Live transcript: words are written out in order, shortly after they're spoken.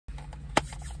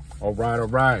All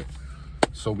right.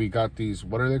 So we got these,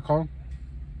 what are they called?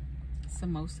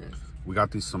 Samosas. We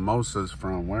got these samosas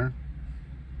from where?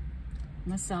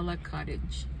 Masala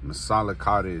Cottage. Masala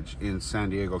Cottage in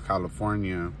San Diego,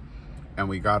 California. And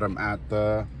we got them at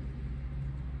the...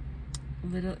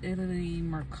 Little Italy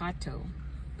Mercato.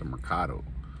 The Mercado.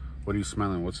 What are you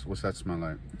smelling? What's that smell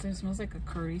like? It smells like a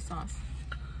curry sauce.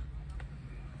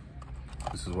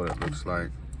 This is what it looks like.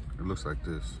 It looks like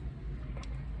this.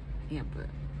 Yeah, but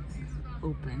it's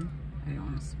open. I don't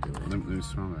want to spill it. Let me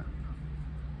smell that.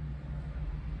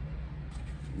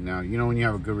 Now, you know when you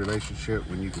have a good relationship,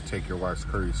 when you can take your wife's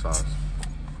curry sauce.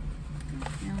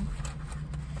 Yeah.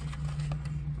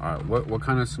 All right, what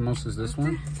kind of samosa is this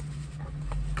one?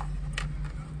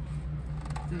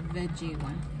 The veggie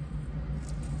one.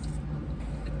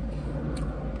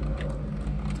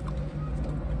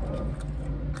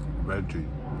 Veggie.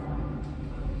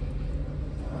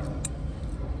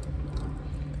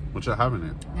 What you having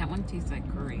it? That one tastes like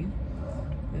curry.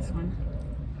 This one.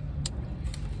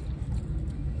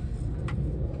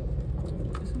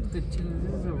 This one's good too.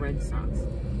 This is a red sauce.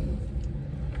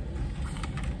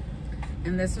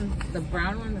 And this one, the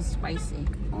brown one, is spicy.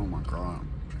 Oh my God.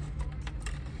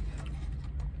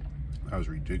 That was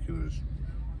ridiculous.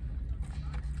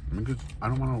 I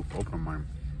don't want to open mine.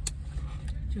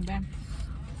 Too bad.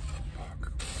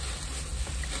 Fuck.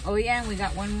 Oh yeah, and we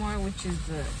got one more, which is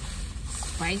the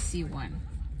spicy one.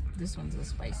 This one's a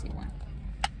spicy one.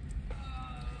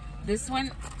 This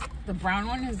one, the brown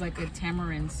one, is like a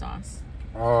tamarind sauce.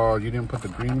 Oh, you didn't put the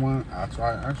green one? That's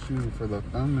why I asked you for the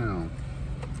thumbnail.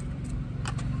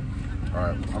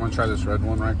 Alright, I'm gonna try this red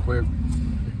one right quick.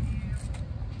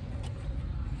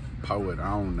 Pow it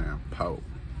on now, pow.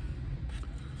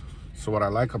 So what I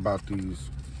like about these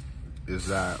is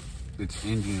that it's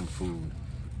Indian food.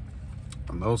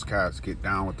 And those cats get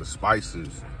down with the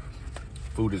spices.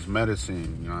 Food is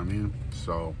medicine, you know what I mean?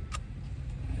 So,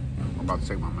 I'm about to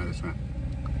take my medicine.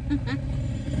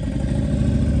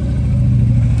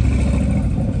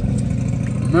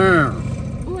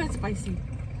 Man. Ooh, that's spicy.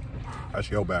 That's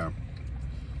yo bad.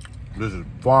 This is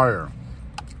fire.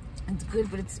 It's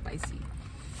good, but it's spicy.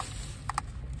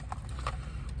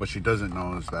 What she doesn't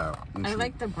know is that... I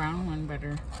like the brown one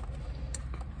better.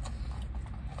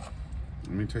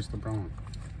 Let me taste the brown one.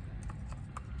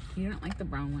 You don't like the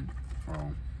brown one.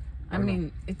 Oh. I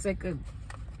mean, it's like a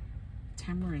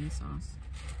tamarind sauce.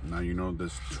 Now you know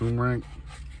this turmeric.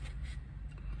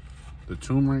 The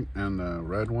turmeric and the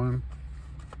red one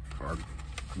are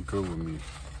good with me.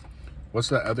 What's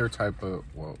the other type of...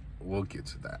 Well, we'll get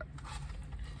to that.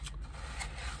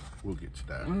 We'll get to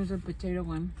that. There's a potato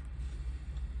one.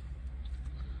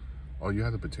 Oh, you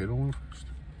had the potato one first?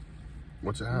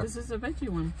 What's it have? This is a veggie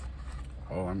one.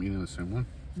 Oh, I'm eating the same one?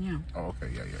 Yeah. Oh,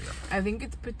 okay. Yeah. I think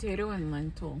it's potato and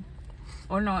lentil.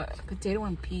 Or no, potato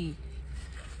and pea.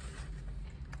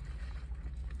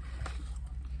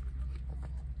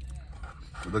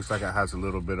 It looks like it has a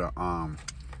little bit of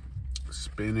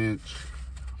spinach.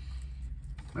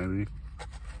 Maybe.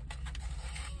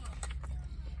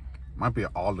 Might be an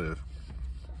olive.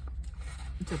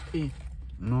 It's a pea.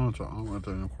 No, it's an olive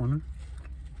in the corner.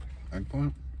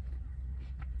 Eggplant.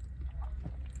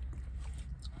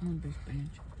 Big spinach.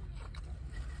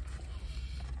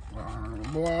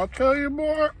 Boy, I'll tell you,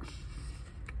 boy.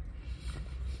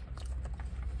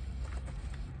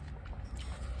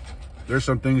 There's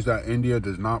some things that India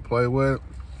does not play with.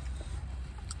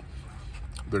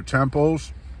 Their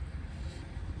temples,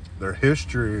 their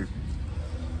history,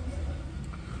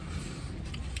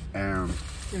 and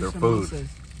their food. Samosas.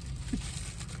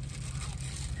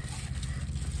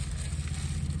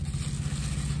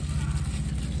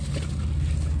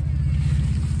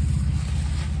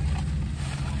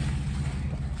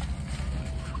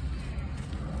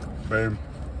 Babe,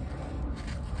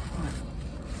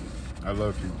 I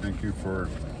love you. Thank you for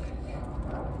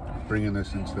bringing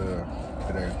this into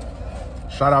today.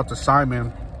 Shout out to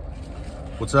Simon.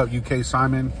 What's up, UK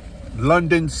Simon?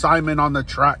 London Simon on the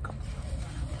track.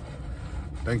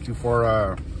 Thank you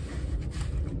for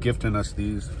gifting us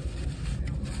these.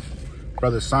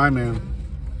 Brother Simon,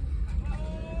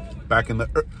 back in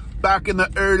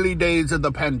the early days of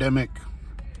the pandemic,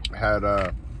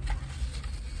 had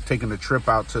taken a trip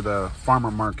out to the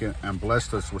farmer market and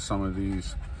blessed us with some of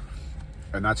these,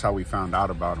 and that's how we found out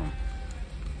about them.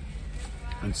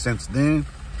 And since then,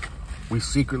 we've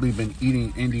secretly been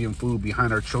eating Indian food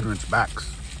behind our children's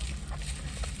backs,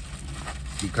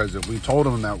 because if we told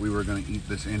them that we were going to eat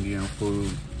this Indian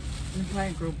food, You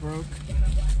probably grow broke.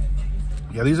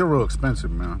 yeah, these are real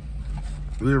expensive, man.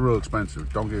 These are real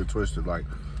expensive. Don't get it twisted. Like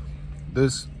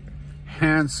this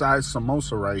hand-sized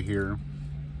samosa right here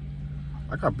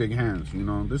I got big hands, you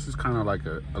know. This is kind of like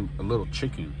a little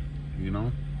chicken, you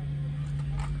know.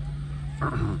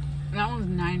 That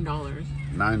one's $9.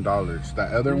 $9.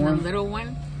 That other one, the little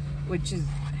one, which is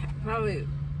probably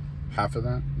half of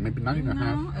that, maybe not even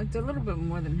half. No, it's a little bit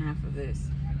more than half of this.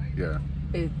 Yeah.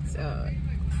 It's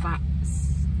 $5.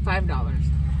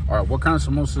 All right, what kind of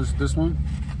samosa is this one?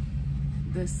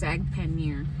 The sag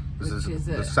paneer. This is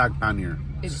the sag paneer.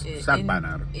 Sag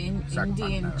paneer.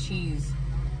 Indian cheese.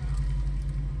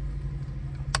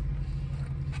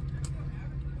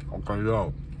 Okay,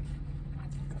 yo.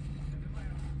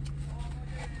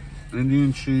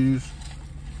 Indian cheese,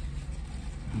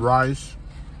 rice.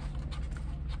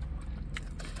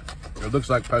 It looks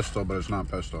like pesto, but it's not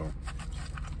pesto.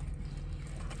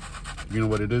 You know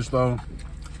what it is, though?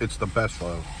 It's the best,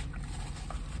 though.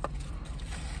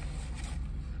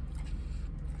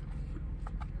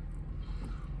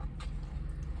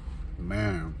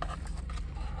 Man.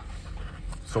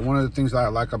 So one of the things that I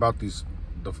like about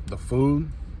the food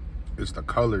is the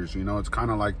colors, you know. It's kind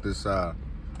of like this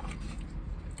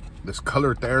this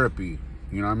color therapy,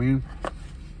 you know what I mean?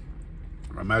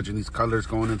 Imagine these colors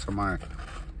going into my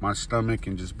stomach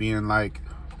and just being like,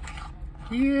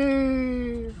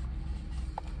 yeah.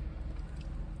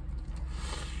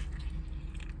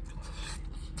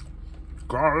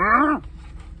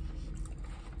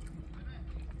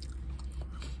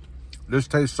 This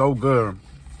tastes so good.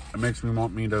 It makes me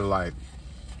want me to like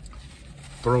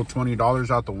throw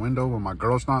 $20 out the window when my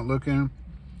girl's not looking.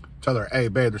 Tell her, hey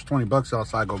babe, there's 20 bucks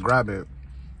outside, go grab it,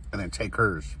 and then take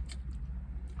hers.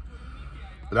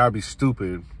 But that would be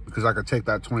stupid because I could take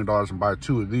that $20 and buy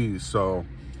 2 of these, so.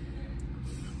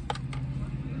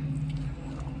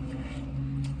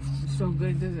 So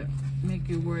good, does it make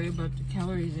you worry about the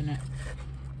calories in it?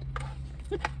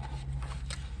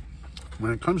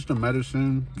 When it comes to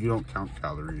medicine, you don't count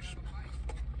calories.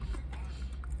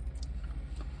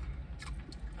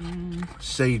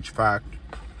 Sage fact.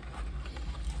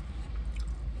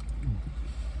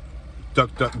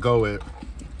 Duck, duck, go it.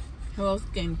 Who else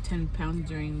gained 10 pounds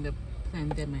during the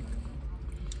pandemic?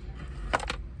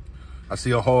 I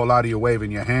see a whole lot of you waving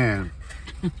your hand.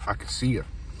 I can see you.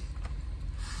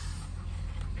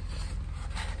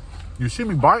 You see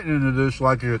me biting into this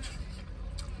like it's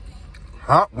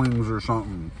hot wings or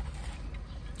something.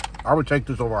 I would take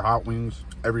this over hot wings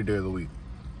every day of the week.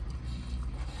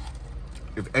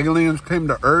 If aliens came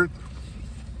to Earth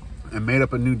and made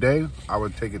up a new day, I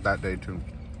would take it that day too.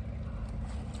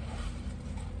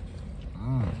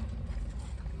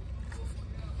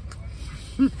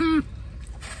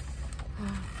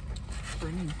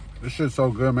 This shit's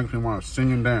so good, it makes me want to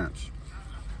sing and dance.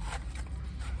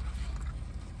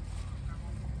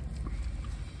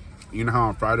 You know how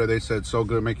on Friday they said so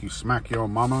good make you smack your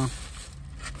mama?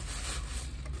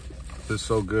 This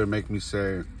so good make me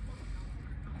say,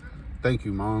 thank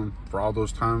you, Mom, for all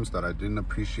those times that I didn't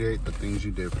appreciate the things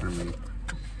you did for me.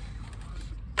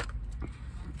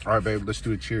 All right, babe, let's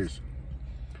do a cheers.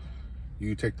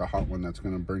 You take the hot one that's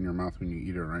gonna burn your mouth when you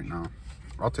eat it right now.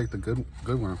 I'll take the good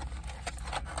one.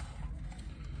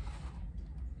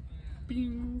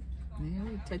 Bing. Yeah,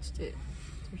 we touched it.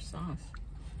 Your sauce.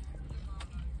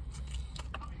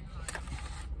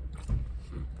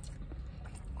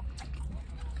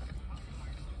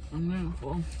 I'm really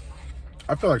full.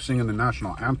 I feel like singing the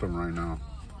national anthem right now.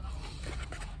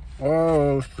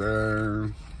 Oh,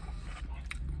 sir.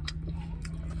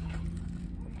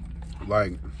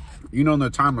 Like, you know, in the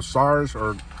time of SARS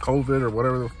or COVID or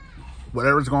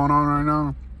whatever's going on right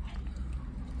now.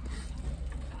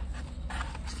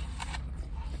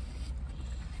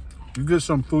 You get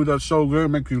some food that's so good,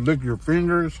 make you lick your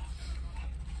fingers.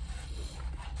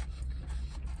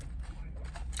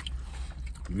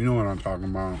 You know what I'm talking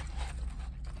about.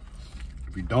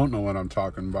 If you don't know what I'm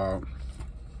talking about,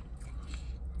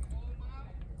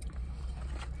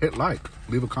 hit like,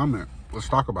 leave a comment. Let's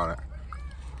talk about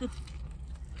it.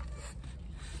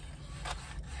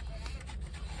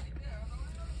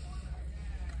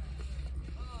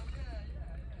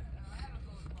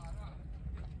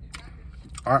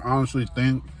 I honestly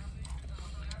think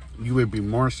you would be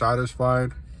more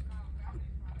satisfied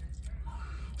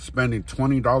spending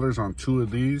 $20 on 2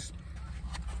 of these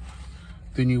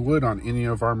than you would on any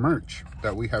of our merch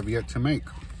that we have yet to make.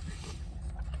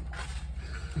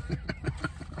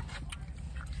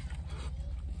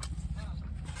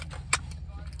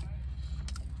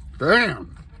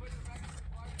 Damn.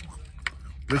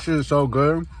 This shit is so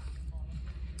good.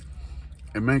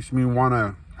 It makes me want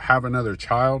to have another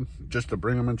child just to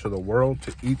bring them into the world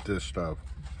to eat this stuff.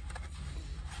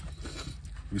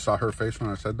 You saw her face when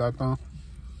I said that, though?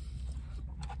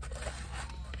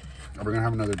 Are we gonna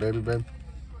have another baby, babe?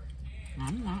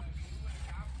 I'm not.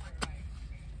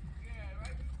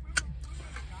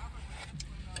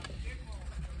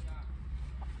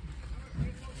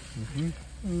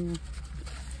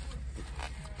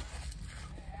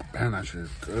 Man, that shit is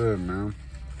good, man.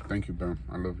 Thank you, Ben.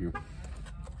 I love you.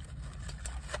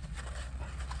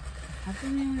 How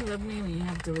can you only love me when you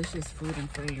have delicious food in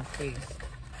front of your face?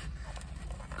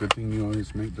 Good thing you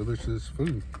always make delicious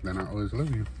food. Then I always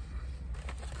love you.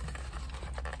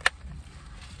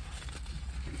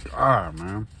 Ah,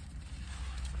 man.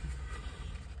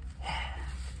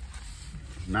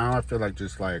 Now I feel like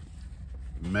just like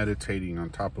meditating on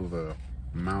top of a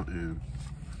mountain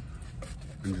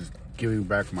and just giving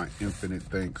back my infinite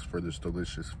thanks for this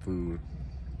delicious food.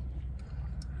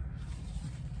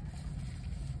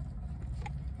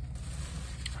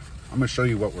 I'm gonna show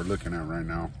you what we're looking at right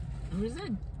now. Where's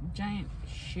that giant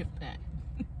ship at?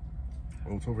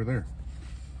 Oh, it's over there.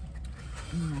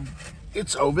 No.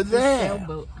 It's over The there.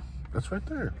 sailboat. That's right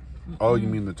there. Oh, you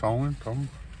mean the tall one? Tall one?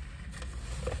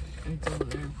 It's over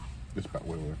there. It's about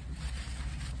way over.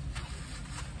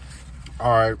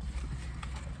 All right.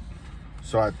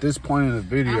 So at this point in the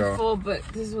video, I'm full, but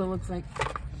this is what it looks like.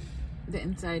 The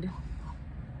inside.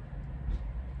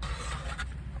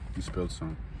 you spilled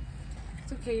some.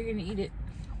 It's okay, you're gonna eat it.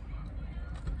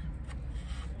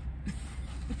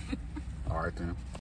 All right then.